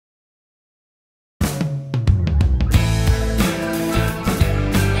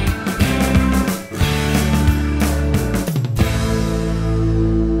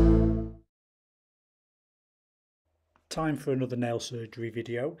Time for another nail surgery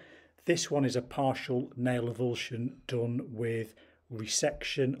video. This one is a partial nail avulsion done with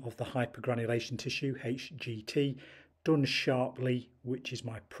resection of the hypergranulation tissue, HGT, done sharply, which is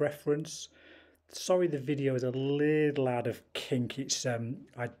my preference. Sorry the video is a little out of kink, it's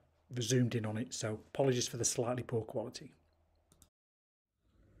I zoomed in on it, so apologies for the slightly poor quality.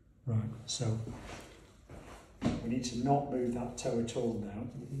 Right, so we need to not move that toe at all now,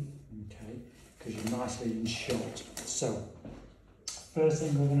 okay, because you're nicely in shot. So, first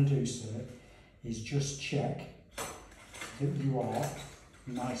thing we're going to do, sir, is just check that you are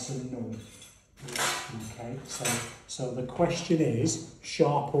nice and numb. Okay, so the question is,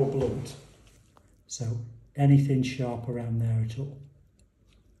 sharp or blunt? So, anything sharp around there at all?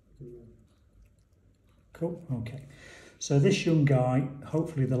 Cool, okay. So this young guy,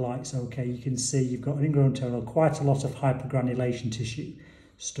 hopefully the light's okay, you can see you've got an ingrown toenail, quite a lot of hypergranulation tissue.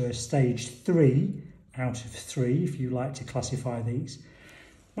 Stage 3 out of 3, if you like to classify these.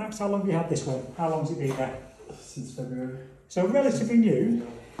 Max, how long have you had this one? How long has it been there? Since February. So relatively new.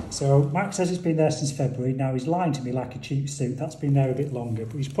 So Max says it's been there since February. Now he's lying to me like a cheap suit. That's been there a bit longer,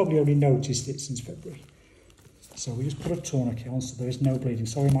 but he's probably only noticed it since February. So we just put a tourniquet on so there is no bleeding.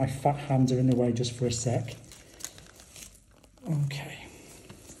 Sorry, my fat hands are in the way just for a sec. Okay.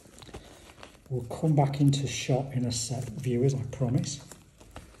 We'll come back into shot in a sec, viewers, I promise.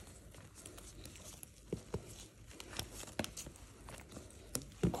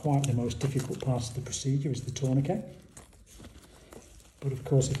 Quite the most difficult part of the procedure is the tourniquet. But of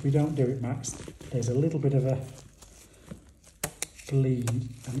course, if we don't do it, Max, there's a little bit of a bleed,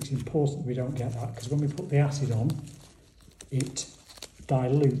 and it's important we don't get that, because when we put the acid on, it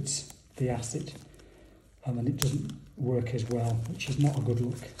dilutes the acid, and then it doesn't work as well, which is not a good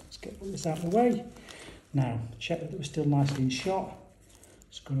look. Let's get all this out of the way. Now, check that we're still nicely in shot.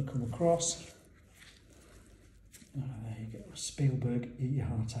 It's going to come across. There you go, Spielberg, eat your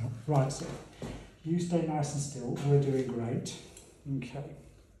heart out. Right, so you stay nice and still, we're doing great. Okay.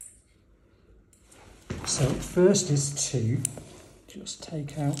 So first is to just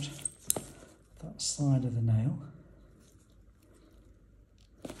take out that side of the nail.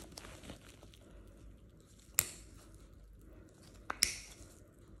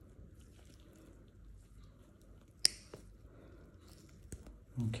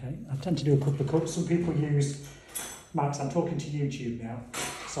 Okay, I tend to do a couple of cuts. Some people use, Max, I'm talking to YouTube now.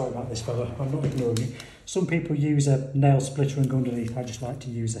 Sorry about this fella, I'm not ignoring you. Some people use a nail splitter and go underneath. I just like to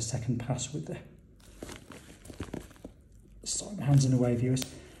use a second pass with the... Sorry, my hands in the way, viewers.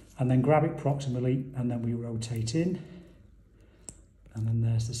 And then grab it proximally, and then we rotate in. And then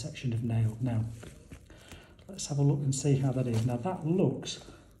there's the section of nail. Now, let's have a look and see how that is. Now that looks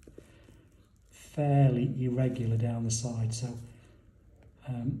fairly irregular down the side, so...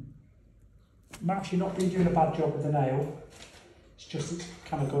 Max, you're not been doing a bad job with the nail. It's just it's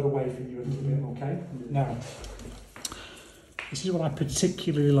kind of got away from you a little bit, okay? Now, this is what I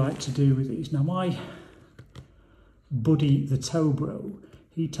particularly like to do with these. Now, my buddy, the toe bro,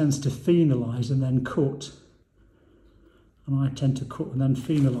 he tends to phenolise and then cut. And I tend to cut and then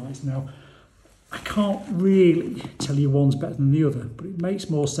phenolise. Now, I can't really tell you one's better than the other, but it makes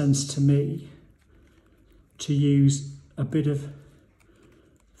more sense to me to use a bit of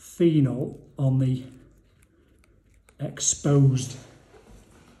phenol on the exposed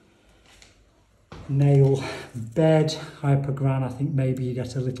nail bed. Hypergran, I think maybe you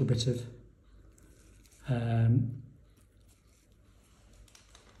get a little bit of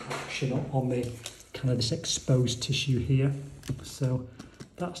action on the kind of this exposed tissue here. So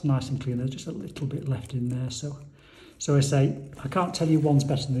that's nice and clean. There's just a little bit left in there. So I say, I can't tell you one's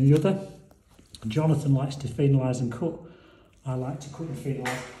better than the other. Jonathan likes to phenolise and cut. I like to cut and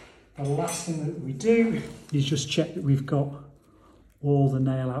phenolise. The last thing that we do is just check that we've got all the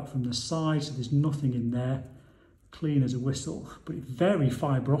nail out from the side, so there's nothing in there, clean as a whistle, but it's very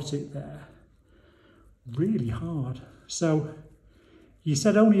fibrotic there, really hard. So you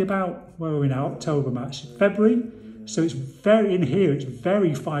said only about, where are we now, October, Max, February? So it's very, in here, it's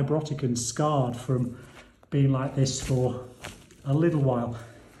very fibrotic and scarred from being like this for a little while.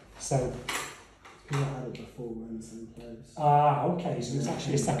 So I had it before in some place. Ah, okay, so it's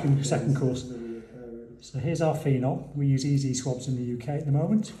actually a second course. So here's our phenol. We use easy swabs in the UK at the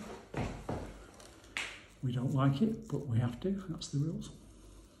moment. We don't like it, but we have to, that's the rules.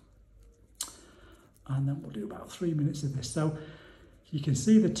 And then we'll do about 3 minutes of this. So you can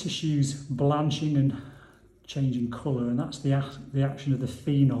see the tissues blanching and changing colour, and that's the action of the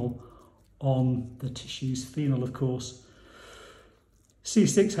phenol on the tissues. Phenol, of course,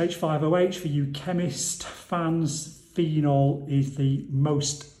 C6H5OH for you chemist fans. Phenol is the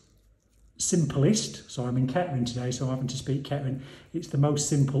most simplest, so I'm in Kettering today, so I'm having to speak Kettering. It's the most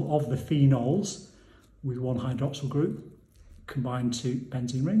simple of the phenols with one hydroxyl group combined to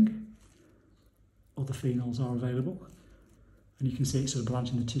benzene ring. Other phenols are available, and you can see it's sort of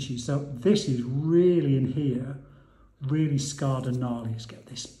blanching the tissue. So this is really in here, really scarred and gnarly. Let's get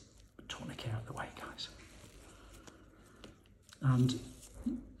this tourniquet out of the way, guys. And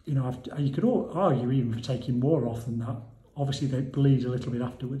you know, you could argue even for taking more off than that. Obviously they bleed a little bit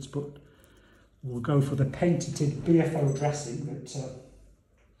afterwards, but we'll go for the patented BFO dressing that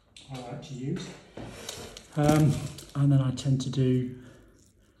I like to use. And then I tend to do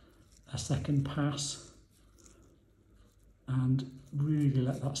a second pass and really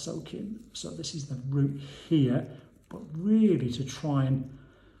let that soak in. So this is the root here, but really to try and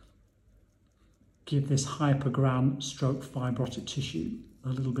give this hypergran stroke fibrotic tissue a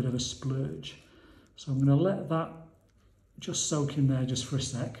little bit of a splurge. So I'm going to let that just soak in there just for a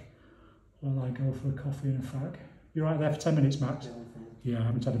sec while I go for a coffee and a fag. You're right there for 10 minutes, Max? Yeah, I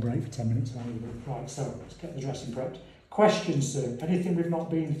haven't had a break for 10 minutes. Right, so let's get the dressing prepped. Questions, sir? Anything we've not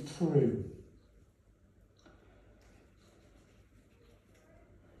been through?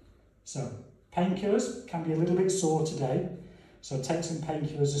 So, painkillers can be a little bit sore today, so take some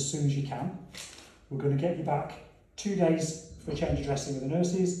painkillers as soon as you can. We're going to get you back 2 days for a change of dressing with the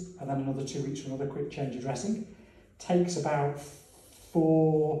nurses, and then another 2 weeks for another quick change of dressing. Takes about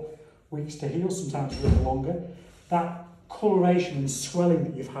 4 weeks to heal, sometimes a little longer. That coloration and swelling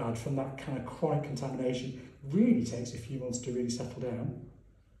that you've had from that kind of chronic contamination really takes a few months to really settle down,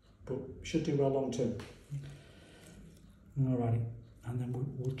 but should do well long term. Alrighty, and then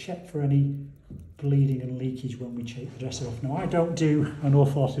we'll check for any bleeding and leakage when we take the dressing off. Now, I don't do an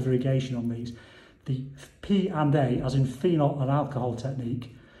awful lot of irrigation on these. The P&A, as in phenol and alcohol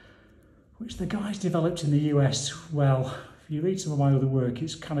technique, which the guys developed in the US, well, if you read some of my other work,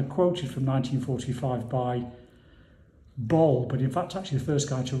 it's kind of quoted from 1945 by Boll, but in fact, actually the first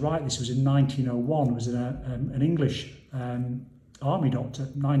guy to write this was in 1901, was an English army doctor,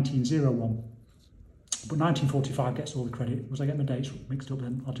 1901. But 1945 gets all the credit. Was I getting my dates mixed up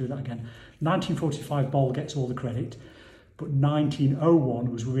then? I'll do that again. 1945, Boll gets all the credit, but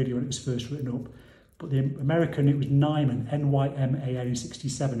 1901 was really when it was first written up. But the American, it was Nyman, N-Y-M-A-N in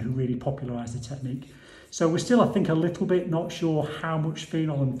 67, who really popularised the technique. So we're still, I think, a little bit not sure how much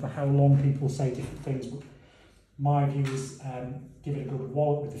phenol and for how long people say different things. But my view is give it a good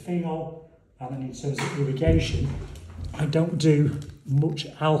wallop with the phenol, and then in terms of irrigation, I don't do much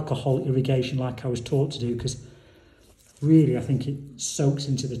alcohol irrigation like I was taught to do, because really I think it soaks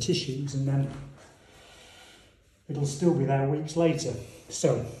into the tissues and then it'll still be there weeks later.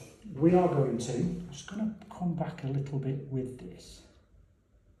 So we are going to, I'm just going to come back a little bit with this.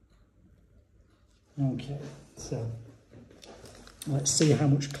 Okay, so let's see how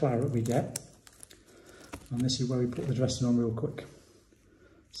much claret we get. And this is where we put the dressing on real quick.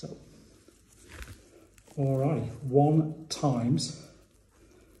 So, alrighty, 1 times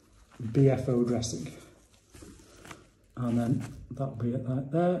BFO dressing. And then that'll be it right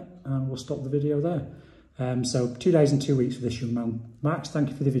there, and we'll stop the video there. So 2 days and 2 weeks for this young man. Max, thank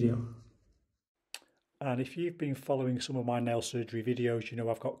you for the video. And if you've been following some of my nail surgery videos, you know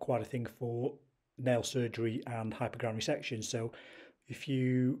I've got quite a thing for nail surgery and hypergran resection. So if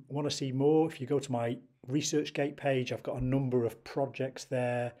you want to see more, if you go to my ResearchGate page, I've got a number of projects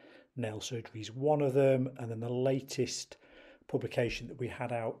there. Nail surgery is one of them, and then the latest publication that we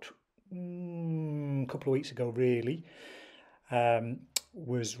had out a couple of weeks ago really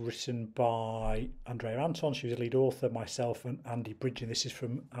was written by Andrea Anton. She was a lead author, myself and Andy Bridgen. This is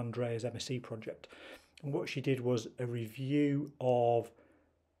from Andrea's MSc project, and what she did was a review of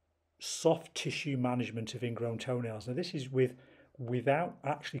soft tissue management of ingrown toenails. Now this is without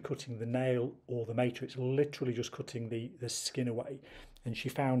actually cutting the nail or the matrix, literally just cutting the skin away. And she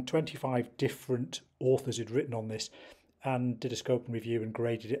found 25 different authors who'd written on this and did a scope and review and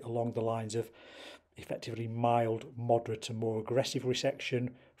graded it along the lines of effectively mild, moderate and more aggressive resection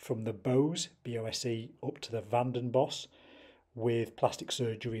from the Bose, B-O-S-E, up to the Vanden Boss, with plastic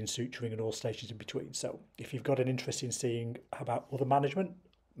surgery and suturing and all stations in between. So if you've got an interest in seeing about other management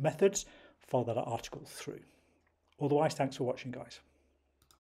methods, follow that article through. Otherwise, thanks for watching, guys.